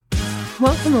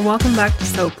Welcome or welcome back to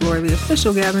Soap Lore, the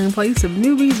official gathering place of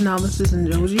newbies, novices, and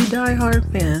OG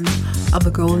diehard fans of the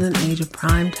golden age of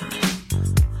prime time.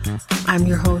 I'm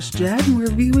your host, Jed, and we're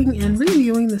viewing and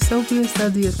reviewing the soapiest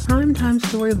of the primetime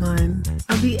storyline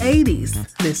of the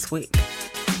 80s this week.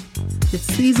 It's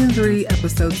Season 3,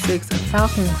 Episode 6 of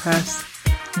Falcon, Crest,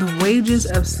 The Wages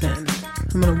of Sin.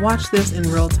 I'm going to watch this in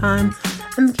real time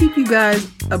and keep you guys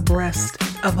abreast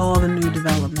of all the new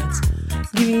developments,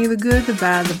 giving you the good, the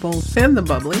bad, the bold, and the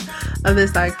bubbly of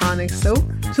this iconic soap.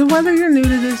 So whether you're new to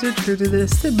this or true to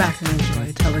this, sit back and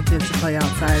enjoy. Tell the kids to play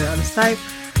outside or out of sight.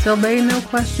 There'll be no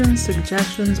questions,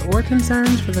 suggestions, or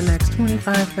concerns for the next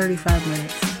 25-35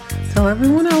 minutes. Tell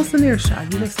everyone else in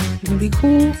earshot, you can be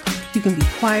cool, you can be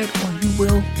quiet, or you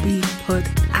will be put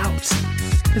out.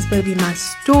 Because baby, my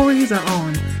stories are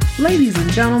on. Ladies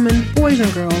and gentlemen, boys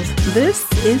and girls,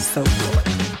 this is Soap Lore.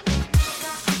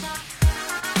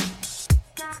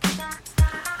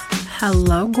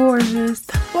 Hello, gorgeous.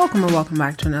 Welcome or welcome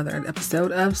back to another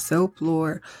episode of Soap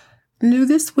Lore. New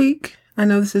this week, I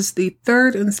know this is the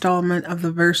third installment of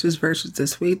the versus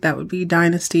this week. That would be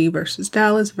Dynasty versus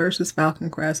Dallas versus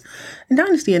Falcon Crest. And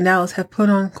Dynasty and Dallas have put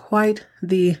on quite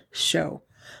the show.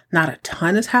 Not a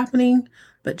ton is happening,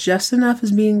 but just enough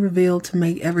is being revealed to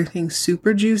make everything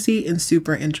super juicy and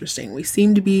super interesting. We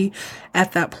seem to be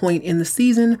at that point in the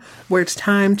season where it's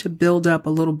time to build up a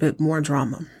little bit more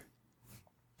drama.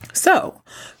 So,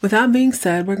 with that being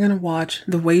said, we're going to watch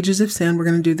The Wages of Sin. We're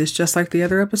going to do this just like the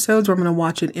other episodes. We're going to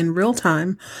watch it in real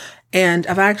time. And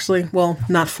I've actually, well,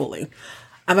 not fully.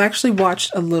 I've actually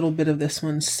watched a little bit of this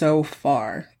one so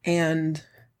far. And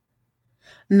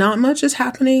not much is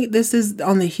happening. This is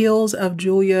on the heels of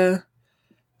Julia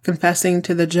confessing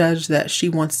to the judge that she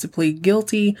wants to plead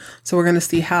guilty. So we're going to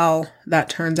see how that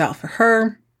turns out for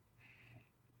her.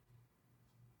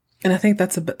 And I think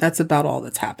that's about all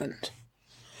that's happened.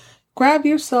 Grab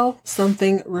yourself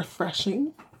something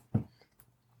refreshing.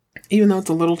 Even though it's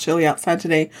a little chilly outside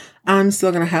today, I'm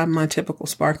still going to have my typical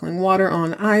sparkling water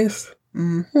on ice.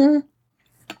 And we're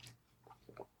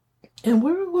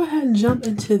going to go ahead and jump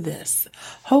into this.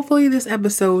 Hopefully this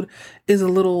episode is a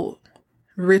little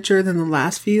richer than the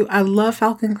last few. I love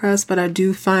Falcon Crest, but I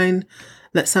do find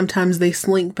that sometimes they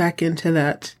slink back into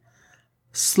that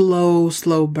slow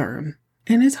burn.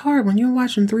 And it's hard when you're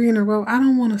watching 3 in a row. I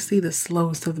don't want to see the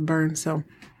slowest of the burn. So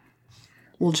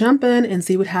we'll jump in and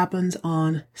see what happens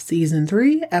on Season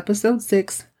 3, Episode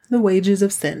 6, The Wages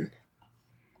of Sin.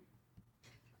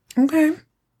 Okay.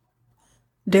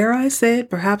 Dare I say it,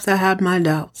 perhaps I had my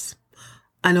doubts.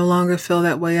 I no longer feel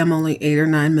that way. I'm only 8 or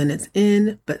 9 minutes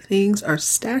in, but things are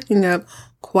stacking up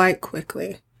quite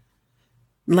quickly.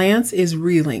 Lance is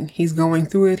reeling. He's going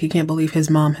through it. He can't believe his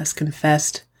mom has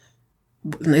confessed.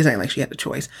 It's not like she had a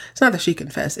choice. It's not that she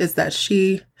confessed. It's that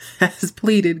she has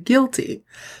pleaded guilty.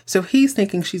 So he's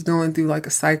thinking she's going through like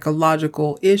a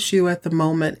psychological issue at the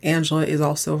moment. Angela is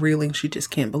also reeling. She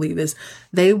just can't believe this.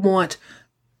 They want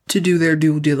to do their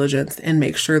due diligence and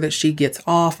make sure that she gets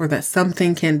off or that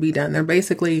something can be done. They're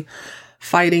basically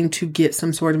fighting to get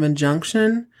some sort of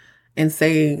injunction and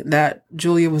saying that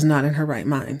Julia was not in her right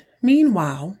mind.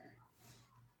 Meanwhile,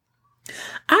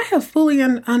 I have fully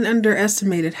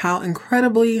underestimated how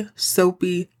incredibly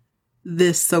soapy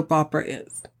this soap opera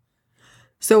is.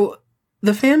 So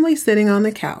the family's sitting on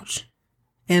the couch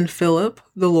and Philip,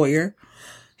 the lawyer,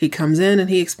 he comes in and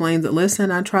he explains that,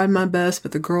 listen, I tried my best,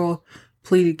 but the girl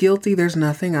pleaded guilty. There's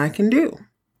nothing I can do.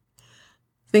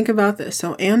 Think about this.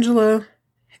 So Angela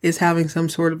is having some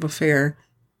sort of affair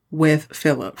with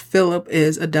Philip. Philip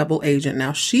is a double agent.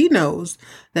 Now she knows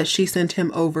that she sent him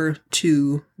over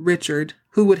to Richard,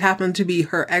 who would happen to be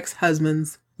her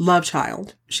ex-husband's love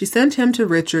child. She sent him to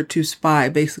Richard to spy,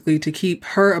 basically to keep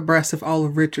her abreast of all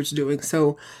of Richard's doing.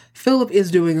 So Philip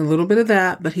is doing a little bit of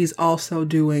that, but he's also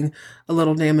doing a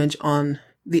little damage on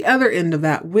the other end of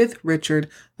that with Richard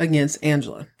against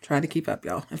Angela. Try to keep up,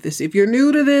 y'all. If you're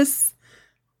new to this,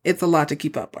 it's a lot to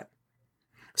keep up with.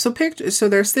 So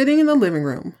they're sitting in the living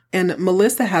room and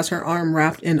Melissa has her arm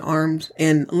wrapped in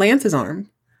Lance's arm.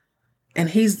 And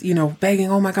he's, begging,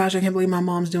 oh my gosh, I can't believe my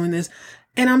mom's doing this.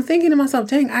 And I'm thinking to myself,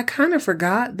 dang, I kind of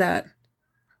forgot that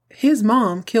his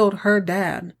mom killed her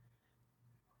dad.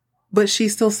 But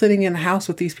she's still sitting in the house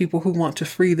with these people who want to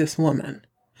free this woman.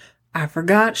 I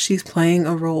forgot she's playing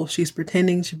a role. She's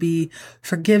pretending to be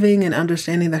forgiving and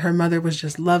understanding that her mother was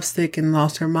just lovesick and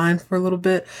lost her mind for a little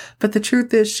bit. But the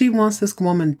truth is she wants this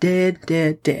woman dead.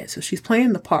 So she's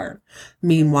playing the part.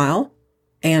 Meanwhile,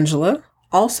 Angela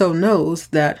also knows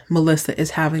that Melissa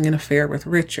is having an affair with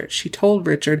Richard. She told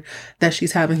Richard that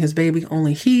she's having his baby,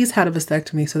 only he's had a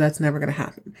vasectomy, so that's never going to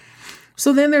happen.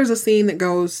 So then there's a scene that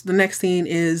goes, the next scene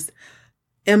is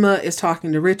Emma is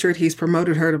talking to Richard. He's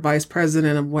promoted her to vice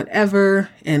president of whatever.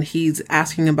 And he's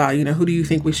asking about, who do you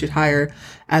think we should hire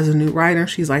as a new writer?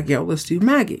 She's like, yo, let's do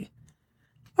Maggie.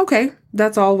 Okay,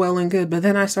 that's all well and good. But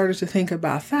then I started to think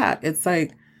about that. It's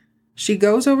like she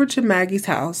goes over to Maggie's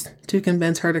house to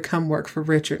convince her to come work for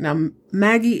Richard. Now,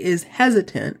 Maggie is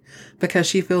hesitant because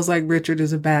she feels like Richard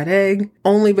is a bad egg,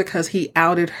 only because he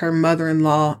outed her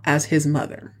mother-in-law as his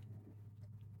mother.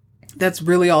 That's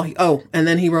really all and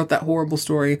then he wrote that horrible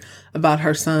story about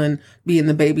her son being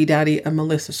the baby daddy of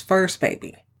Melissa's first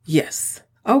baby. Yes.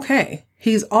 Okay.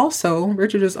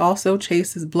 Richard is also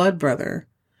Chase's blood brother,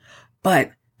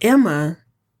 but Emma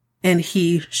and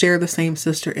he share the same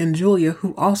sister in Julia,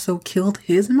 who also killed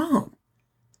his mom.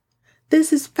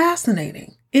 This is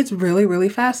fascinating. It's really, really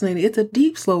fascinating. It's a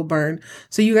deep, slow burn.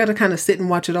 So you got to kind of sit and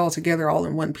watch it all together, all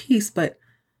in one piece. But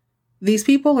these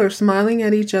people are smiling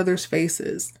at each other's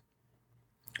faces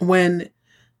when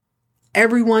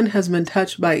everyone has been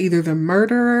touched by either the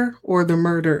murderer or the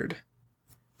murdered.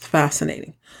 It's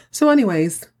fascinating. So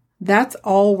anyways, that's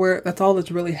all that's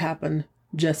really happened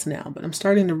just now. But I'm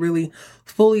starting to really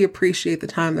fully appreciate the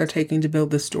time they're taking to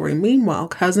build this story. Meanwhile,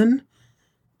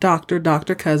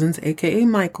 Dr. Cousins, aka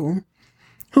Michael,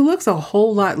 who looks a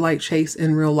whole lot like Chase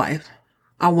in real life.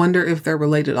 I wonder if they're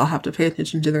related. I'll have to pay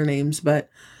attention to their names. But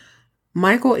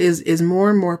Michael is more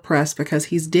and more pressed because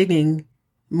he's digging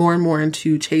more and more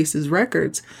into Chase's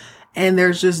records. And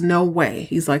there's just no way.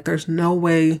 He's like, there's no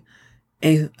way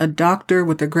a doctor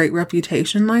with a great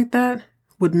reputation like that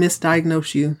would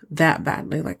misdiagnose you that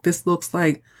badly. Like, this looks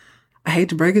like, I hate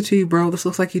to break it to you, bro, this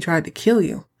looks like he tried to kill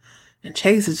you. And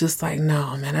Chase is just like,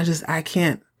 no, man, I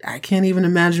can't even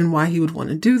imagine why he would want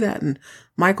to do that. And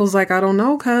Michael's like, I don't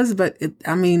know, but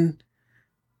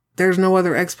there's no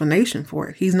other explanation for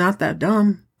it. He's not that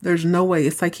dumb. There's no way.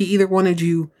 It's like he either wanted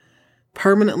you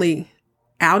permanently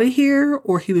out of here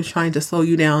or he was trying to slow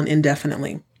you down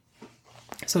indefinitely.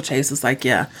 So Chase is like,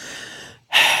 yeah,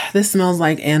 this smells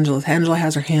like Angela's. Angela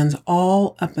has her hands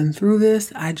all up and through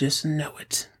this. I just know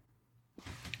it.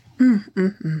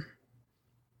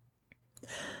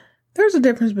 There's a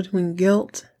difference between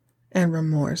guilt and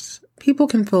remorse. People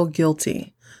can feel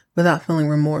guilty without feeling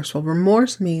remorseful.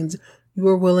 Remorse means you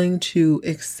are willing to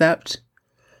accept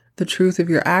the truth of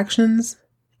your actions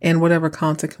and whatever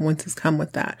consequences come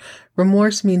with that.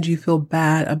 Remorse means you feel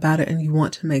bad about it and you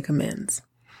want to make amends.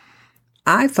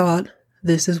 I thought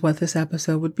this is what this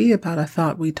episode would be about. I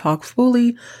thought we'd talk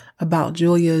fully about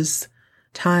Julia's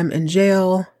time in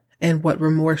jail and what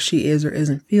remorse she is or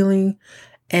isn't feeling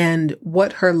and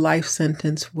what her life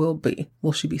sentence will be.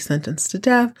 Will she be sentenced to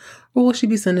death or will she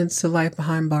be sentenced to life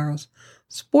behind bars?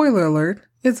 Spoiler alert,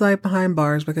 it's life behind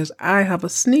bars because I have a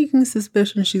sneaking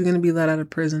suspicion she's going to be let out of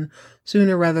prison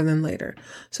sooner rather than later.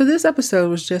 So this episode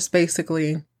was just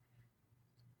basically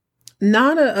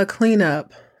not a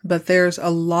cleanup, but there's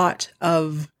a lot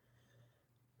of,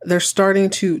 they're starting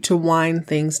to wind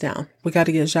things down. We got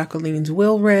to get Jacqueline's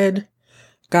will read.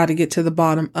 Got to get to the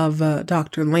bottom of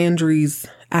Dr. Landry's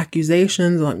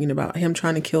accusations about him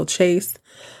trying to kill Chase.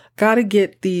 Got to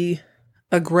get the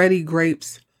Agretti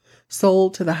grapes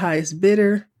sold to the highest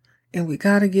bidder. And we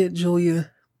got to get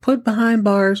Julia put behind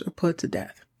bars or put to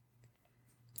death.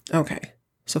 Okay.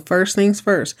 So first things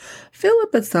first,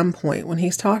 Philip at some point when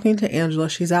he's talking to Angela,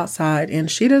 she's outside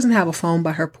and she doesn't have a phone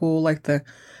by her pool like the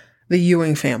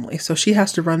Ewing family. So she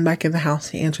has to run back in the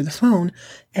house to answer the phone.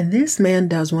 And this man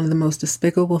does one of the most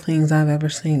despicable things I've ever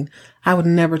seen. I would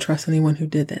never trust anyone who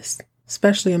did this,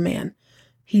 especially a man.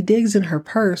 He digs in her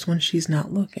purse when she's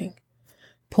not looking,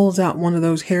 pulls out one of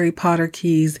those Harry Potter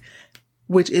keys,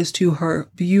 which is to her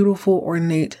beautiful,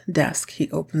 ornate desk. He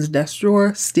opens the desk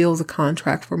drawer, steals a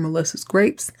contract for Melissa's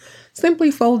grapes, simply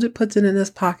folds it, puts it in his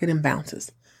pocket, and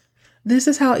bounces. This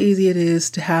is how easy it is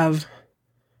to have,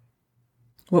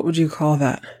 what would you call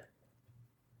that?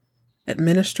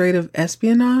 Administrative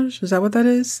espionage? Is that what that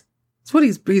is? It's what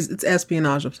it's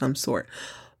espionage of some sort.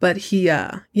 But he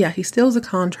steals a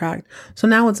contract. So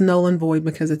now it's null and void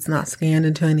because it's not scanned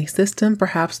into any system.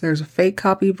 Perhaps there's a fake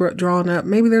copy drawn up.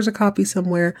 Maybe there's a copy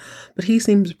somewhere, but he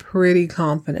seems pretty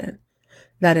confident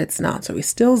that it's not. So he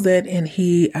steals it and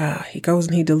he goes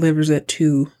and he delivers it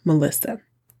to Melissa.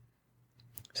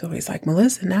 So he's like,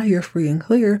 Melissa, now you're free and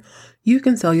clear. You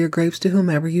can sell your grapes to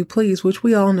whomever you please, which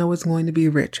we all know is going to be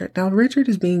Richard. Now, Richard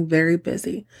is being very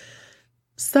busy.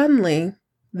 Suddenly,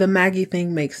 the Maggie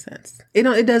thing makes sense.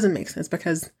 It doesn't make sense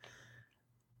because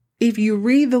if you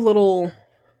read the little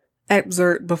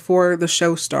excerpt before the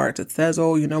show starts, it says,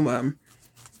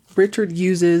 Richard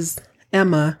uses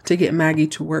Emma to get Maggie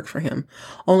to work for him.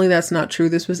 Only that's not true.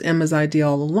 This was Emma's idea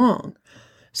all along.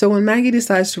 So when Maggie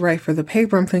decides to write for the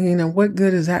paper, I'm thinking, now what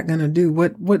good is that going to do?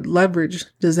 What leverage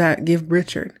does that give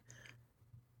Richard?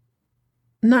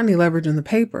 Not any leverage in the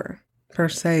paper per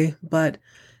se, but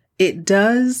it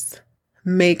does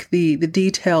make the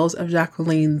details of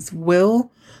Jacqueline's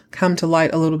will come to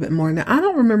light a little bit more. Now, I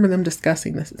don't remember them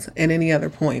discussing this at any other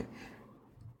point,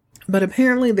 but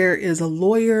apparently there is a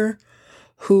lawyer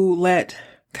who let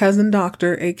cousin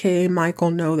doctor, aka Michael,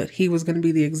 know that he was going to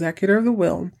be the executor of the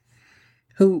will,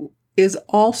 who is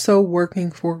also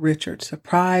working for Richard.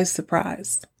 Surprise,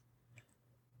 surprise.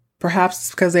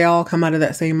 Perhaps because they all come out of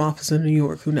that same office in New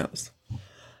York, who knows?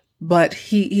 But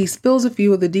he spills a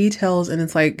few of the details, and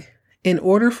it's like, in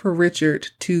order for Richard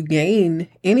to gain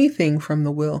anything from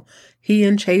the will, he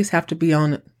and Chase have to be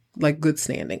on like good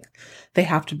standing. They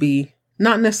have to be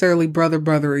not necessarily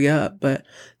brother-brothery up, but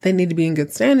they need to be in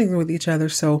good standing with each other.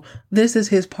 So this is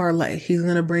his parlay. He's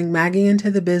going to bring Maggie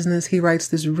into the business. He writes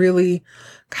this really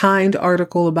kind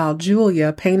article about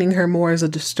Julia, painting her more as a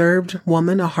disturbed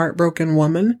woman, a heartbroken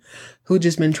woman who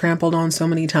just been trampled on so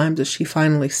many times that she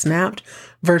finally snapped,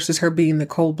 versus her being the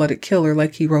cold-blooded killer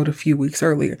like he wrote a few weeks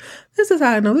earlier. This is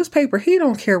how I know this paper, he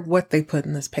don't care what they put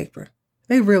in this paper.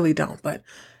 They really don't. But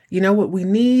you know what we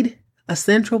need? A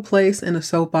central place in a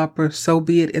soap opera, so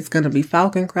be it. It's going to be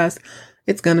Falcon, Crest.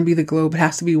 It's going to be the Globe. It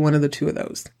has to be one of the two of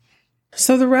those.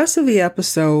 So the rest of the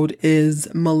episode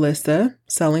is Melissa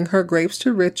selling her grapes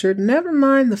to Richard. Never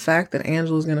mind the fact that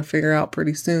Angela's going to figure out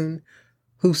pretty soon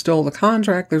who stole the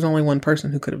contract. There's only one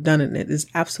person who could have done it, and it is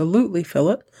absolutely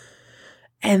Philip.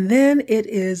 And then it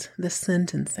is the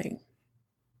sentencing.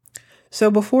 So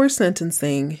before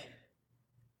sentencing,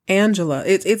 Angela,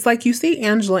 it's like you see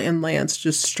Angela and Lance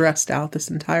just stressed out this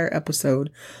entire episode.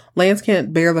 Lance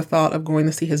can't bear the thought of going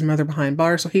to see his mother behind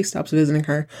bars, so he stops visiting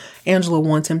her. Angela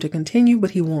wants him to continue,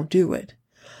 but he won't do it.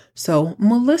 So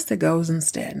Melissa goes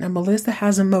instead. Now Melissa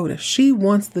has a motive. She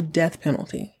wants the death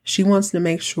penalty. She wants to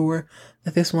make sure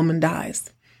that this woman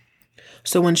dies.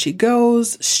 So when she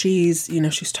goes, she's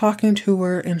talking to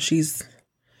her, and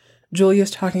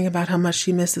Julia's talking about how much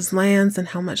she misses Lance and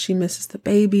how much she misses the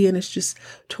baby, and it's just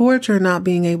torture not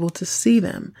being able to see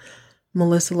them.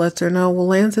 Melissa lets her know, well,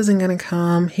 Lance isn't going to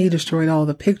come. He destroyed all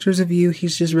the pictures of you.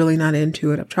 He's just really not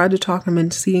into it. I've tried to talk him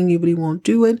into seeing you, but he won't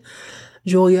do it.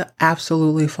 Julia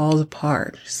absolutely falls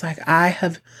apart. She's like,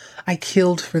 I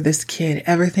killed for this kid.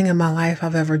 Everything in my life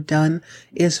I've ever done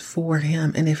is for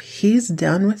him. And if he's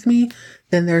done with me,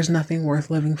 then there's nothing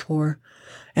worth living for.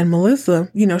 And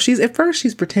Melissa,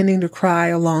 she's pretending to cry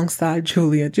alongside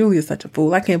Julia. Julia's such a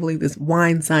fool. I can't believe this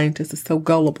wine scientist is so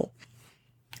gullible.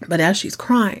 But as she's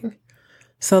crying,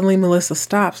 suddenly Melissa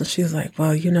stops and she's like,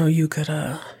 well, you could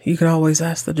always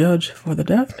ask the judge for the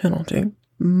death penalty.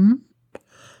 Mm-hmm.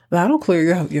 That'll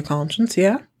clear your conscience,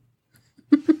 yeah?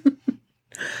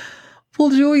 Well,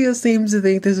 Julia seems to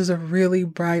think this is a really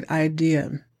bright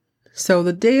idea. So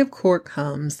the day of court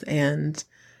comes, and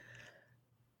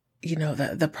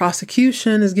the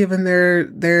prosecution is given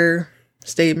their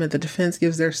statement, the defense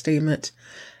gives their statement,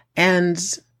 and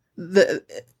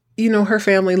her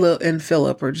family and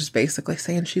Philip are just basically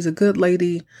saying she's a good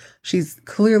lady. She's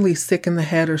clearly sick in the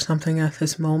head or something at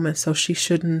this moment, so she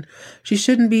shouldn't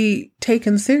be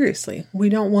taken seriously. We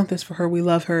don't want this for her. We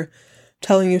love her.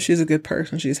 Telling you she's a good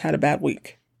person. She's had a bad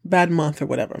week, bad month, or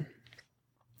whatever.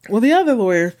 Well, the other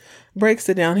lawyer breaks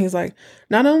it down. He's like,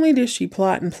 not only did she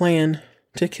plot and plan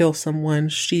to kill someone,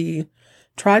 she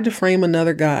tried to frame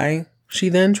another guy. She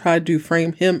then tried to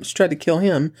kill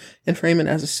him and frame it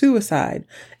as a suicide.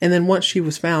 And then once she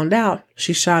was found out,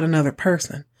 she shot another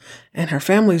person. And her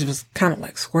family was kind of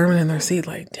like squirming in their seat,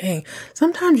 like, dang.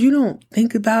 Sometimes you don't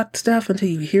think about stuff until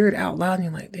you hear it out loud, and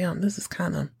you're like, damn, this is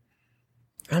kind of,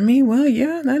 well,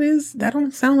 yeah, that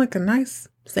don't sound like a nice,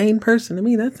 sane person to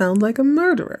me. That sounds like a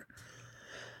murderer.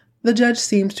 The judge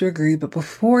seems to agree, but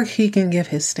before he can give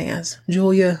his stance,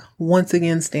 Julia once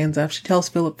again stands up. She tells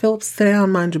Philip, sit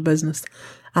down, mind your business.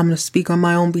 I'm going to speak on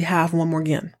my own behalf one more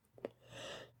again.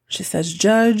 She says,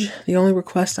 Judge, the only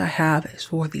request I have is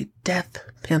for the death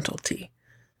penalty.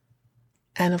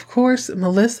 And of course,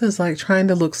 Melissa's like trying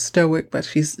to look stoic, but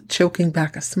she's choking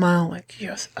back a smile like,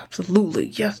 yes, absolutely.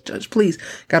 Yes, Judge, please.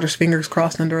 Got her fingers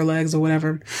crossed under her legs or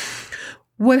whatever.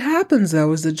 What happens,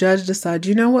 though, is the judge decides,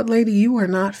 you know what, lady, you are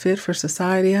not fit for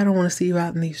society. I don't want to see you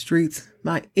out in these streets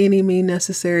by any means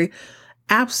necessary.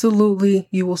 Absolutely,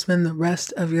 you will spend the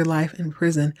rest of your life in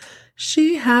prison.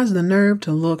 She has the nerve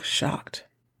to look shocked.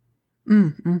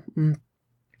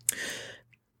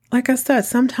 Like I said,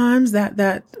 sometimes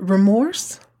that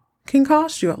remorse can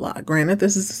cost you a lot. Granted,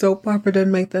 this is a soap opera,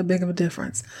 doesn't make that big of a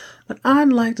difference. But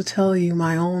I'd like to tell you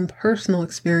my own personal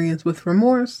experience with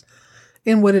remorse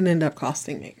and what it ended up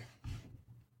costing me.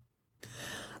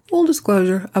 Full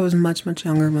disclosure, I was much, much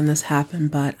younger when this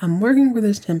happened, but I'm working for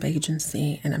this temp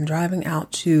agency and I'm driving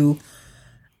out to,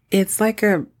 it's like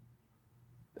a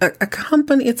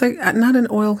company. It's like not an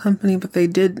oil company, but they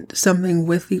did something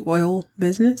with the oil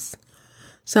business.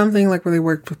 Something like where they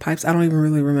worked with pipes. I don't even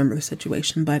really remember the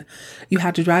situation, but you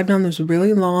had to drive down this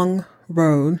really long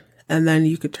road and then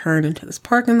you could turn into this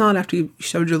parking lot after you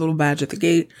showed your little badge at the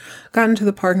gate, got into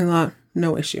the parking lot,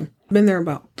 no issue. Been there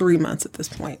about 3 months at this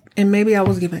point. And maybe I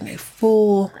was giving a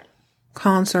full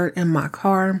concert in my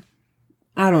car.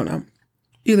 I don't know.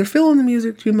 Either feeling the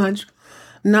music too much,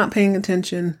 not paying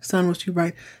attention, sun was too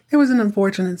bright. There was an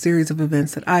unfortunate series of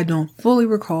events that I don't fully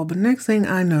recall, but next thing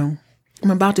I know,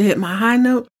 I'm about to hit my high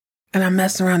note and I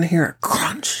mess around to hear a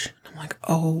crunch. I'm like,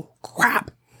 oh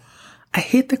crap. I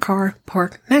hit the car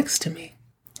parked next to me.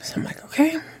 So I'm like,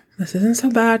 okay, this isn't so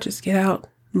bad. Just get out,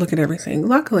 look at everything.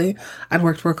 Luckily, I'd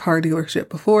worked for a car dealership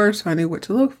before, so I knew what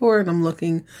to look for. And I'm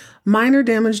looking minor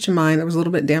damage to mine. There was a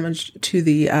little bit damaged to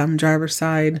the driver's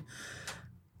side,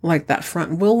 like that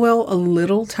front wheel well, a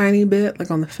little tiny bit, like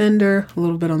on the fender, a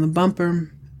little bit on the bumper.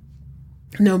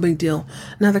 No big deal.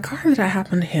 Now, the car that I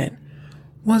happened to hit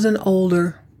was an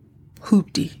older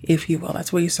hoopty, if you will.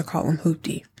 That's what we used to call them,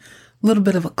 hoopty. A little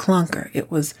bit of a clunker. It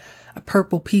was a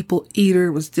purple people eater.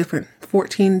 It was different,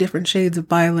 14 different shades of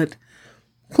violet.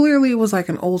 Clearly, it was like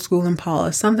an old school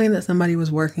Impala, something that somebody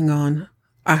was working on.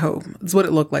 I hope. That's what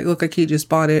it looked like. It looked like he just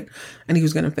bought it and he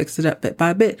was going to fix it up bit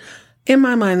by bit. In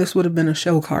my mind, this would have been a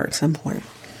show car at some point.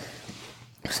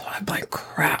 So I'm like,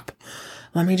 crap.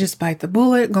 Let me just bite the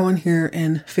bullet, go in here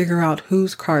and figure out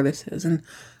whose car this is. And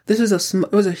this is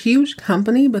it was a huge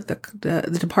company, but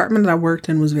the department that I worked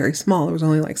in was very small. There was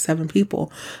only like 7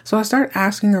 people. So I started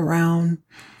asking around,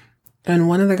 and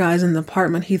one of the guys in the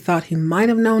department, he thought he might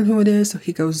have known who it is. So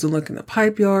he goes to look in the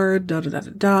pipe yard,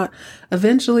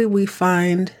 Eventually we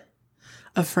find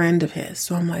a friend of his.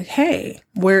 So I'm like, hey,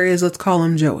 where is, let's call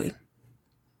him Joey.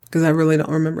 Because I really don't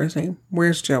remember his name.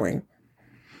 Where's Joey?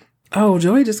 Oh,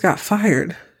 Joey just got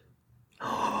fired.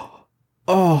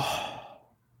 Oh.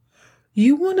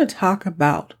 You want to talk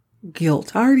about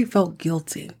guilt? I already felt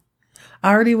guilty.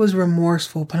 I already was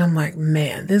remorseful, but I'm like,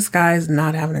 man, this guy's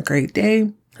not having a great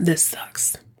day. This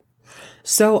sucks.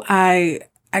 So I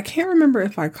can't remember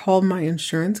if I called my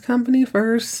insurance company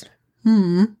first,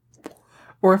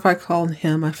 or if I called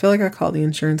him. I feel like I called the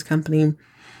insurance company,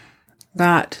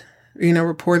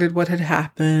 reported what had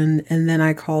happened, and then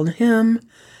I called him.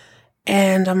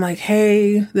 And I'm like,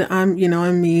 hey,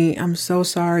 I'm me. I'm so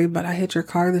sorry, but I hit your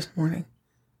car this morning.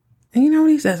 And you know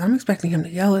what he says? I'm expecting him to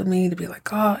yell at me, to be like,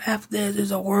 oh, F this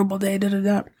is a horrible day,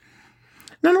 Not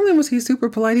only was he super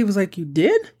polite, he was like, you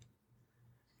did?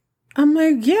 I'm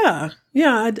like, yeah,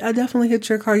 I definitely hit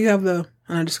your car. You have and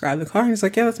I described the car. And he's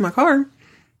like, yeah, that's my car.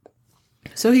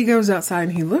 So he goes outside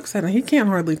and he looks at it. He can't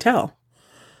hardly tell.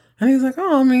 And he's like,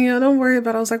 oh, don't worry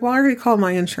about it. I was like, well, I already called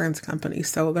my insurance company,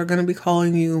 so they're going to be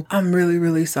calling you. I'm really,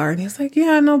 really sorry. And he's like,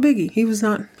 yeah, no biggie. He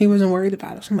wasn't worried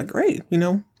about it. So I'm like, great,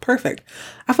 perfect.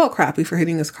 I felt crappy for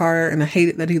hitting his car, and I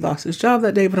hated that he lost his job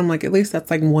that day, but I'm like, at least that's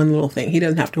like one little thing. He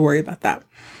doesn't have to worry about that.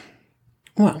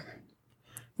 Well,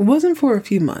 it wasn't for a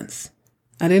few months.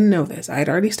 I didn't know this. I had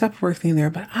already stopped working there,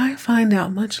 but I find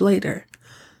out much later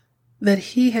that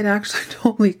he had actually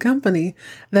told the company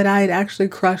that I had actually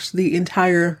crushed the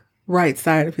entire right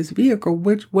side of his vehicle,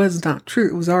 which was not true.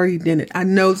 It was already dented. I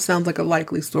know it sounds like a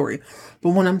likely story,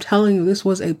 but when I'm telling you, this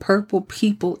was a purple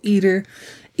people eater.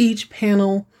 Each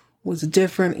panel was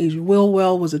different. Each wheel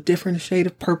well was a different shade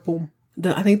of purple.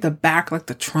 I think the back, like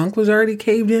the trunk was already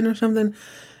caved in or something.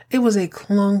 It was a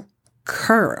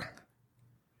clunker.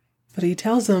 But he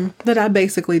tells them that I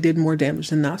basically did more damage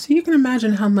than that. So you can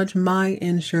imagine how much my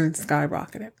insurance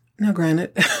skyrocketed. Now,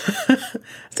 granted,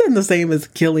 it's not the same as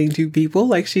killing 2 people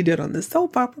like she did on the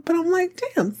soap opera, but I'm like,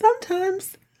 damn,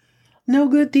 sometimes no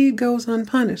good deed goes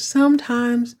unpunished.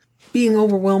 Sometimes being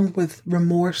overwhelmed with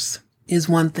remorse is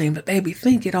one thing, but baby,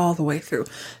 think it all the way through.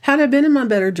 Had I been in my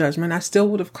better judgment, I still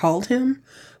would have called him,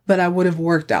 but I would have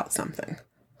worked out something.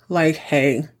 Like,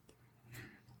 hey,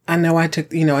 I know I took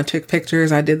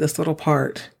pictures. I did this little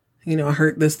part. I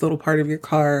hurt this little part of your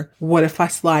car. What if I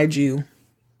slide you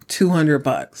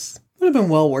 $200? Would have been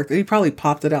well worth it. He probably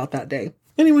popped it out that day.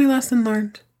 Anyway, lesson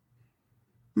learned.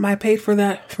 I paid for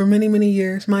that for many, many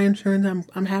years. My insurance,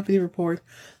 I'm happy to report,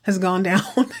 has gone down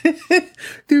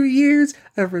through years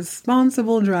of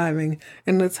responsible driving.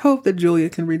 And let's hope that Julia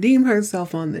can redeem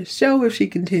herself on this show if she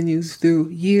continues through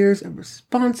years of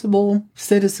responsible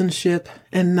citizenship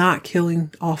and not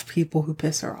killing off people who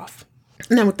piss her off.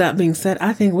 Now, with that being said,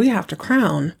 I think we have to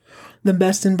crown the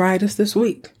best and brightest this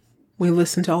week. We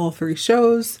listened to all 3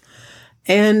 shows,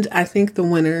 and I think the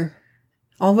winner,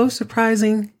 although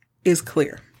surprising, is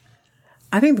clear.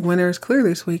 I think the winner is clear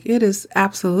this week. It is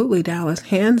absolutely Dallas.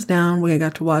 Hands down, we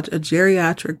got to watch a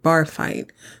geriatric bar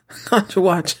fight. Got to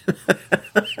watch.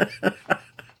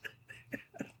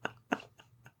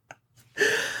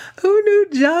 Who knew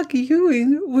Jock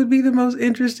Ewing would be the most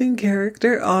interesting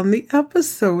character on the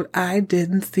episode? I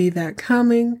didn't see that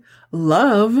coming.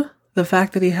 Love the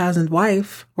fact that he has a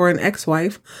wife or an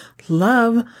ex-wife.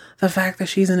 Love the fact that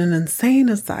she's in an insane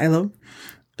asylum.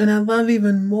 And I love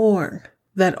even more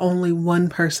that only one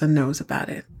person knows about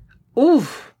it.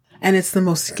 Oof. And it's the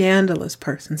most scandalous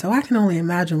person. So I can only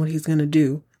imagine what he's going to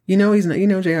do. JR is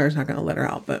not going to let her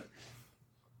out, but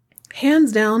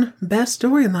hands down, best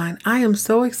storyline. I am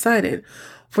so excited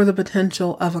for the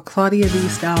potential of a Claudia D.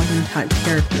 Stallion type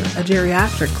character, a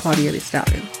geriatric Claudia D.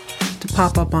 Stallion, to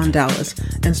pop up on Dallas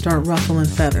and start ruffling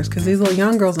feathers, because these little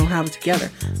young girls don't have it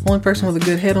together. Only person with a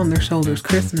good head on their shoulders,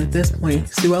 Kristen at this point.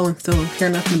 Sue Ellen still don't care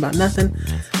nothing about nothing.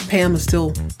 Pam is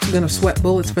still going to sweat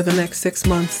bullets for the next 6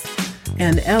 months.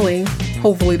 And Ellie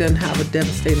hopefully doesn't have a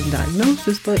devastating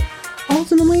diagnosis, but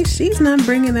ultimately she's not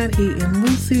bringing that heat. And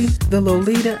Lucy, the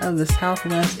Lolita of the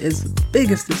Southwest, is the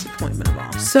biggest disappointment of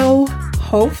all. So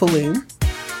hopefully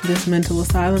this mental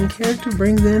asylum character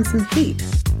brings in some heat.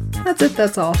 That's it.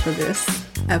 That's all for this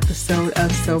episode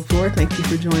of Soap Lore. Thank you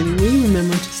for joining me.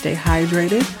 Remember to stay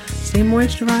hydrated, stay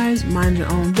moisturized, mind your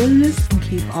own business, and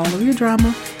keep all of your drama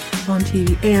on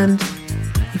TV. And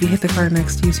if you hit the card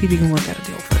next to you, see if you can work out a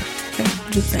deal first.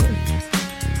 Okay? Just saying.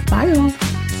 Bye, y'all.